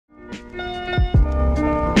Hey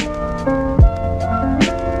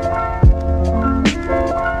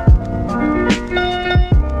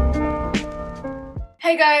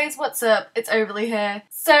guys, what's up? It's Overly here.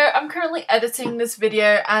 So I'm currently editing this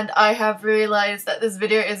video and I have realised that this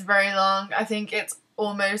video is very long. I think it's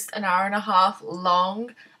almost an hour and a half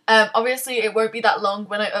long. Obviously it won't be that long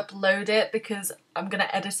when I upload it because I'm gonna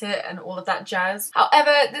edit it and all of that jazz.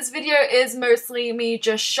 However, this video is mostly me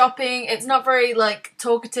just shopping. It's not very like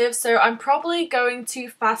talkative, so I'm probably going to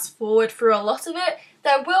fast forward through a lot of it.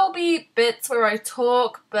 There will be bits where I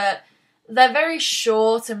talk, but they're very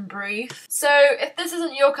short and brief. So if this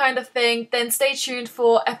isn't your kind of thing, then stay tuned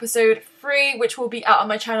for episode 3, which will be out on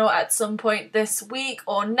my channel at some point this week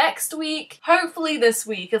or next week. Hopefully this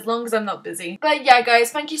week, as long as I'm not busy. But yeah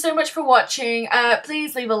guys, thank you so much for watching.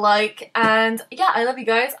 Please leave a like, and yeah, I love you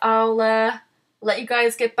guys. I'll let you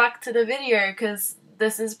guys get back to the video because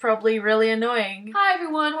this is probably really annoying. Hi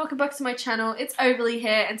everyone, welcome back to my channel. It's Overly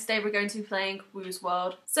here and today we're going to be playing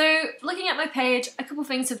Woozworld. So looking at my page, a couple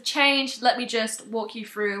things have changed. Let me just walk you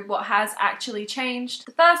through what has actually changed.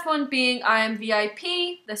 The first one being I am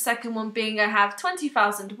VIP, the second one being I have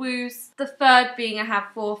 20,000 woos, the third being I have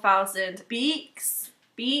 4,000 beats,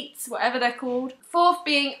 whatever they're called. Fourth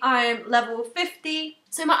being I am level 50.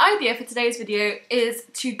 So my idea for today's video is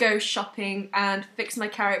to go shopping and fix my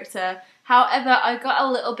character. However, I got a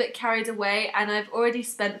little bit carried away and I've already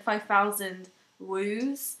spent 5,000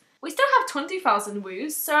 woos. We still have 20,000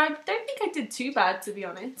 woos, so I don't think I did too bad, to be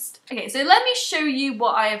honest. Okay, so let me show you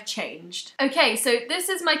what I have changed. Okay, so this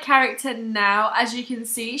is my character now. As you can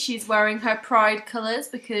see, she's wearing her pride colours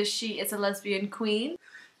because she is a lesbian queen.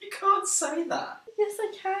 You can't say that. Yes,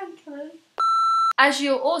 I can, colours. As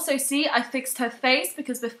you'll also see, I fixed her face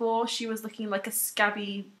because before she was looking like a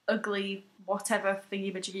scabby, ugly, whatever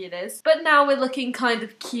thingy-majiggy it is. But now we're looking kind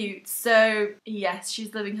of cute, so yes,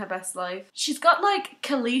 she's living her best life. She's got like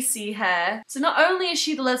Khaleesi hair, so not only is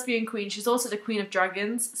she the lesbian queen, she's also the queen of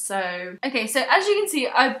dragons, so... Okay, so as you can see,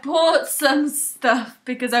 I bought some stuff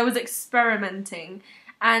because I was experimenting,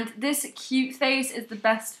 and this cute face is the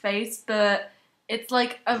best face, but it's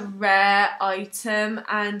like a rare item,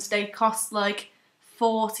 and they cost like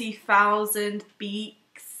 40,000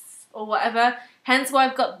 beaks or whatever. Hence why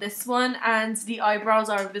I've got this one, and the eyebrows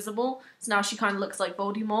are invisible, so now she kind of looks like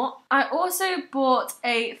Voldemort. I also bought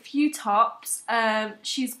a few tops.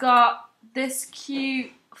 She's got this cute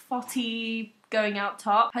footy going out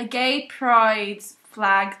top, her gay pride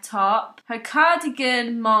flag top, her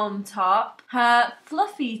cardigan mom top, her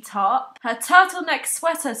fluffy top, her turtleneck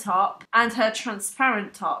sweater top, and her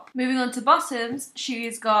transparent top. Moving on to bottoms,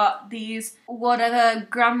 she's got these whatever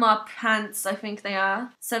grandma pants, I think they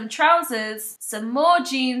are, some trousers, some more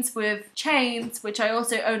jeans with chains, which I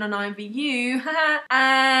also own on IMVU,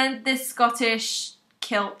 and this Scottish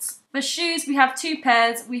kilt. For shoes, we have 2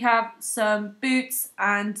 pairs. We have some boots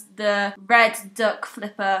and the red duck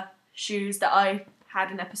flipper shoes that I had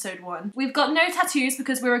in episode 1. We've got no tattoos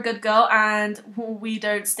because we're a good girl and we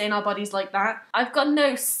don't stain our bodies like that. I've got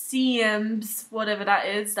no CMs, whatever that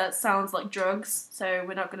is. That sounds like drugs, so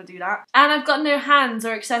we're not going to do that. And I've got no hands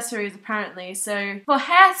or accessories apparently. So for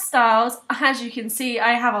hairstyles, as you can see,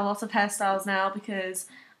 I have a lot of hairstyles now because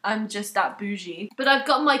I'm just that bougie. But I've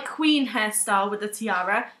got my queen hairstyle with the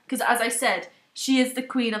tiara because, as I said, she is the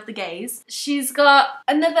queen of the gays. She's got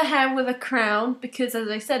another hair with a crown because, as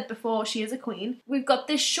I said before, she is a queen. We've got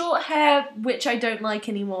this short hair, which I don't like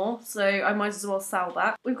anymore, so I might as well sell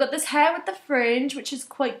that. We've got this hair with the fringe, which is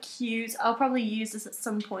quite cute. I'll probably use this at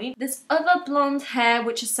some point. This other blonde hair,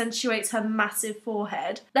 which accentuates her massive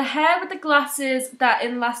forehead. The hair with the glasses that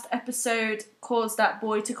in last episode caused that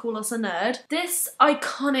boy to call us a nerd. This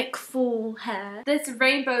iconic full hair. This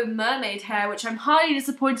rainbow mermaid hair, which I'm highly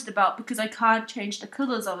disappointed about because I can't change the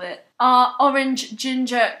colours of it. Our orange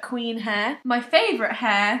ginger queen hair. My favourite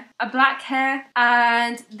hair, a black hair,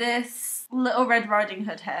 and this little Red Riding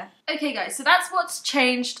Hood hair. Okay guys, so that's what's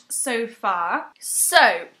changed so far.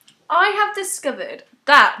 So, I have discovered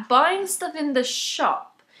that buying stuff in the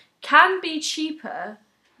shop can be cheaper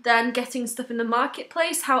than getting stuff in the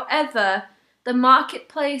marketplace. However, the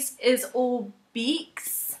marketplace is all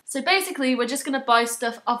beaks. So basically, we're just going to buy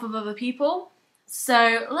stuff off of other people.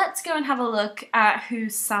 So let's go and have a look at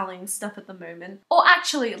who's selling stuff at the moment. Or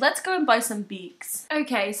actually, let's go and buy some beaks.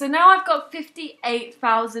 Okay, so now I've got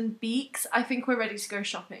 58,000 beaks. I think we're ready to go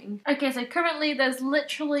shopping. Okay, so currently there's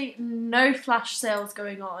literally no flash sales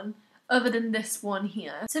going on. other than this one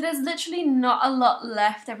here. So there's literally not a lot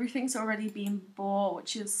left. Everything's already been bought,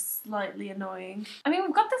 which is slightly annoying. I mean,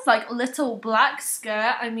 we've got this like little black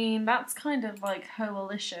skirt. I mean, that's kind of like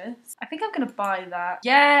ho-alicious. I think I'm gonna buy that.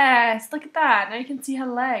 Yes, look at that. Now you can see her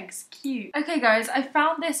legs. Cute. Okay guys, I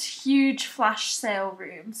found this huge flash sale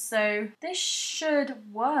room, so this should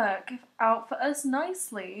work out for us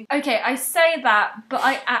nicely. Okay, I say that, but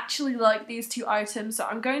I actually like these two items, so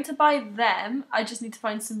I'm going to buy them. I just need to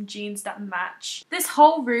find some jeans that match. This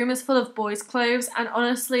whole room is full of boys' clothes, and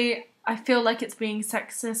honestly, I feel like it's being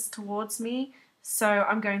sexist towards me, so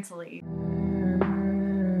I'm going to leave.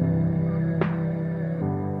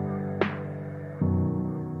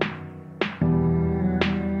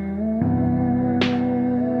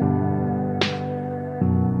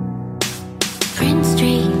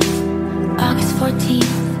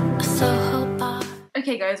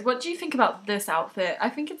 Okay guys, what do you think about this outfit? I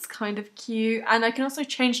think it's kind of cute, and I can also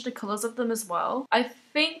change the colours of them as well. I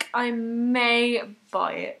think I may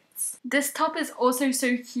buy it. This top is also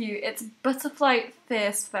so cute. It's Butterfly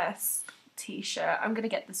Fierce Fest t-shirt. I'm gonna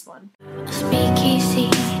get this one. Speakeasy,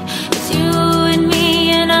 it's you and me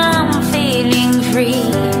and I'm feeling free.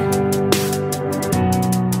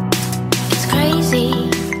 It's crazy.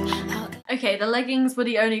 Okay, the leggings were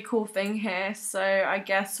the only cool thing here, so I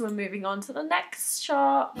guess we're moving on to the next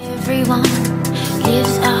shop. Everyone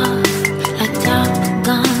lives up like Top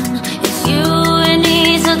Gun. It's you and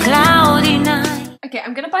it's a cloudy night. Okay,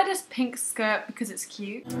 I'm gonna buy this pink skirt because it's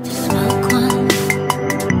cute. Smoke one.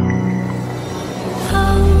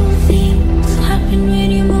 How things happen when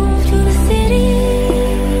you move to the city.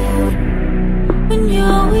 When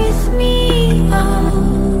you're with me,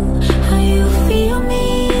 oh, how you feel me.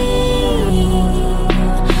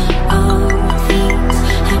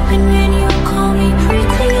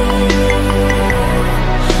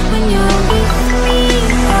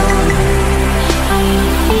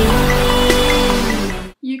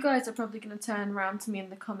 You guys are probably going to turn around to me in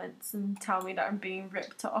the comments and tell me that I'm being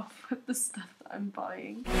ripped off with the stuff that I'm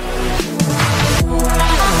buying.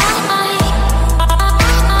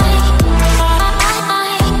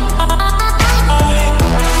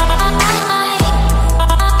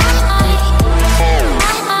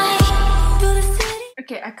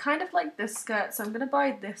 Okay, I kind of like this skirt, so I'm going to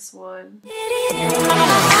buy this one.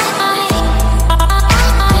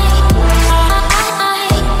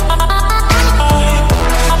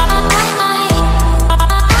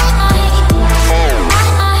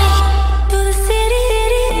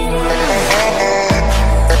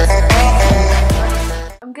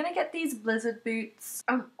 I'm gonna get these Blizzard boots.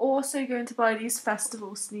 I'm also going to buy these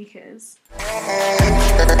festival sneakers.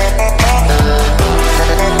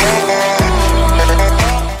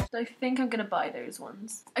 I think I'm gonna buy those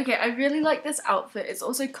ones. Okay, I really like this outfit. It's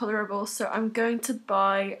also colorable, so I'm going to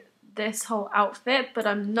buy this whole outfit, but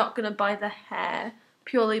I'm not gonna buy the hair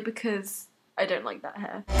purely because I don't like that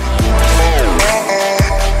hair.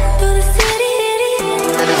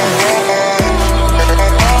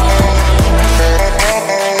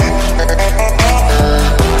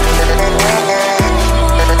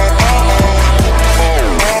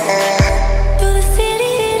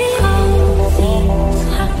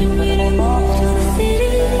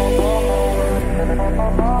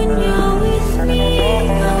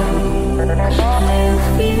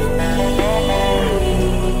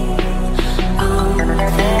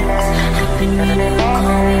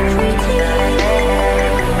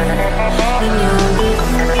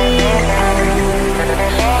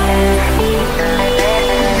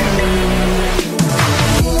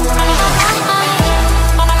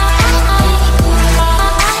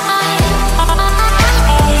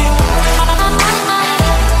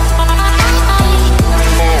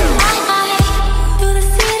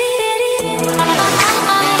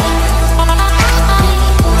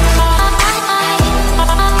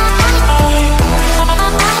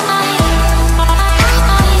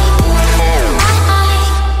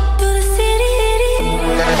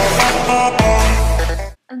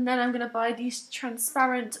 Buy these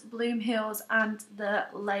transparent Bloom heels and the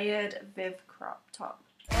layered Viv crop top.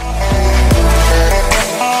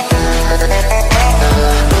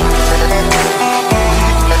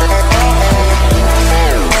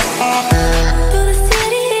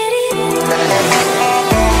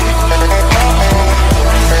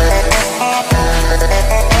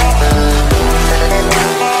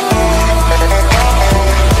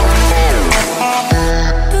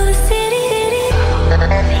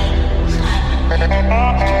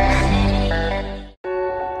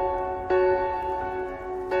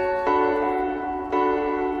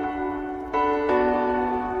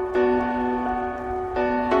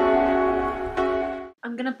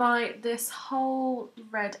 buy this whole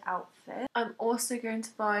red outfit. I'm also going to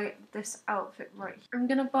buy this outfit right here. I'm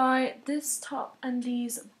gonna buy this top and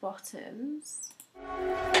these bottoms.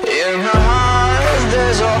 In her heart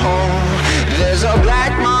there's a hole, there's a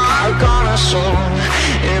black mark on her soul.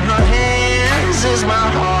 In her hands is my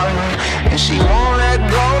heart, and she won't let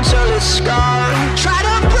go till it's scarred. Try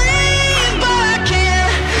to breathe but I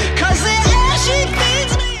can't, 'cause the air she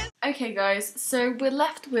feeds me. Okay guys, so we're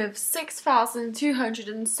left with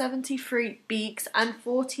 6,273 beaks and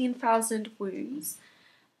 14,000 woos.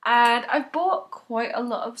 And I've bought quite a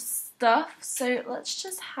lot of stuff, so let's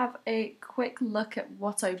just have a quick look at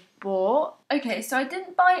what I bought. Okay, so I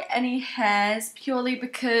didn't buy any hairs purely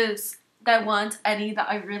because there weren't any that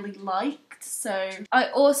I really liked, so I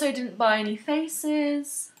also didn't buy any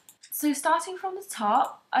faces. So starting from the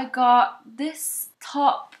top, I got this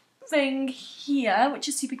top thing here, which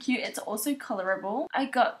is super cute. It's also colorable. I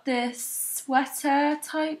got this sweater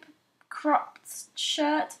type cropped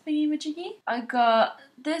shirt thingy-majiggy. I got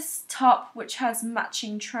this top which has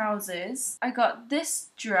matching trousers. I got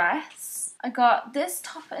this dress. I got this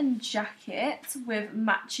top and jacket with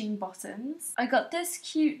matching bottoms. I got this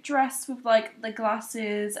cute dress with like the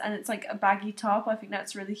glasses and it's like a baggy top. I think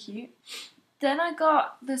that's really cute. Then I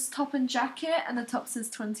got this top and jacket and the top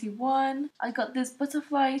says 21. I got this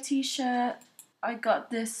butterfly t-shirt. I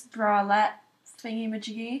got this bralette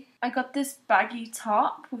thingy-majiggy. I got this baggy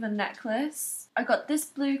top with a necklace. I got this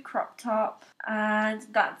blue crop top, and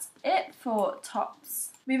that's it for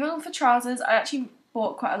tops. Moving on for trousers, I actually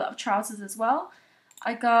bought quite a lot of trousers as well.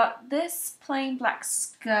 I got this plain black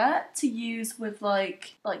skirt to use with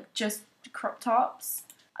like just crop tops.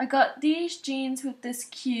 I got these jeans with this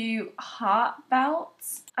cute heart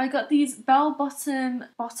belt. I got these bell-bottom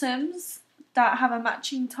bottoms that have a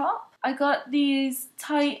matching top. I got these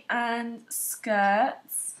tight and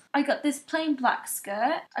skirts. I got this plain black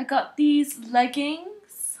skirt. I got these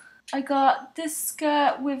leggings. I got this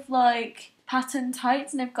skirt with like pattern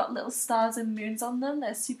tights and they've got little stars and moons on them.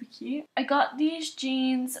 They're super cute. I got these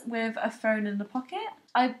jeans with a phone in the pocket.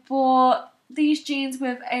 I bought these jeans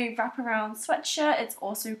with a wraparound sweatshirt. It's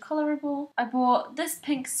also colorable. I bought this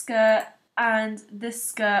pink skirt and this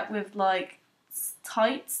skirt with like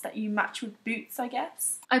tights that you match with boots, I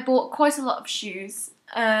guess. I bought quite a lot of shoes.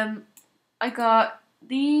 I got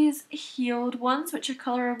these heeled ones which are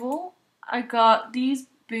colorable. I got these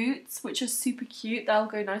boots which are super cute. That'll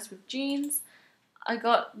go nice with jeans. I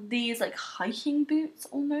got these like hiking boots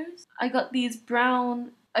almost. I got these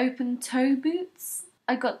brown open toe boots.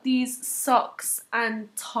 I got these socks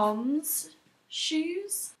and Tom's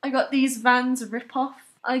shoes. I got these Vans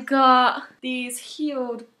rip-off. I got these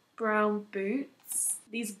heeled brown boots.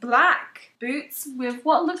 These black boots with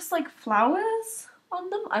what looks like flowers on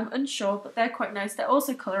them. I'm unsure, but they're quite nice. They're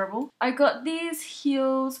also colorable. I got these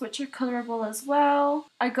heels which are colorable as well.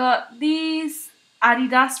 I got these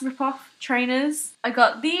Adidas rip-off trainers. I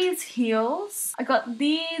got these heels. I got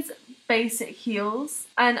these basic heels.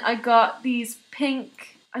 And I got these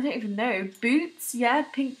pink, I don't even know, boots. Yeah,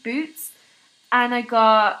 pink boots. And I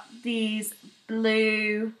got these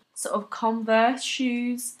blue sort of Converse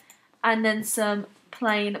shoes. And then some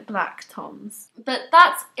plain black Toms. But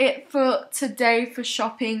that's it for today for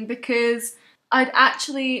shopping, because I'd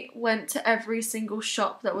actually went to every single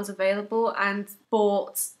shop that was available and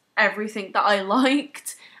bought everything that I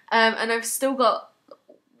liked, and I've still got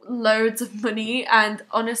loads of money, and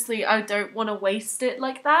honestly I don't want to waste it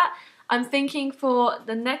like that. I'm thinking for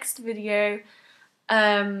the next video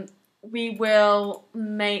we will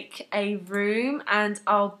make a room and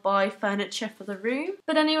I'll buy furniture for the room.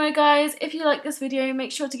 But anyway guys, if you like this video,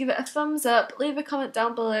 make sure to give it a thumbs up, leave a comment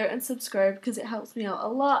down below and subscribe because it helps me out a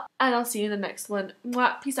lot. And I'll see you in the next one.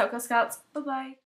 Mwah. Peace out, Girl Scouts. Bye bye.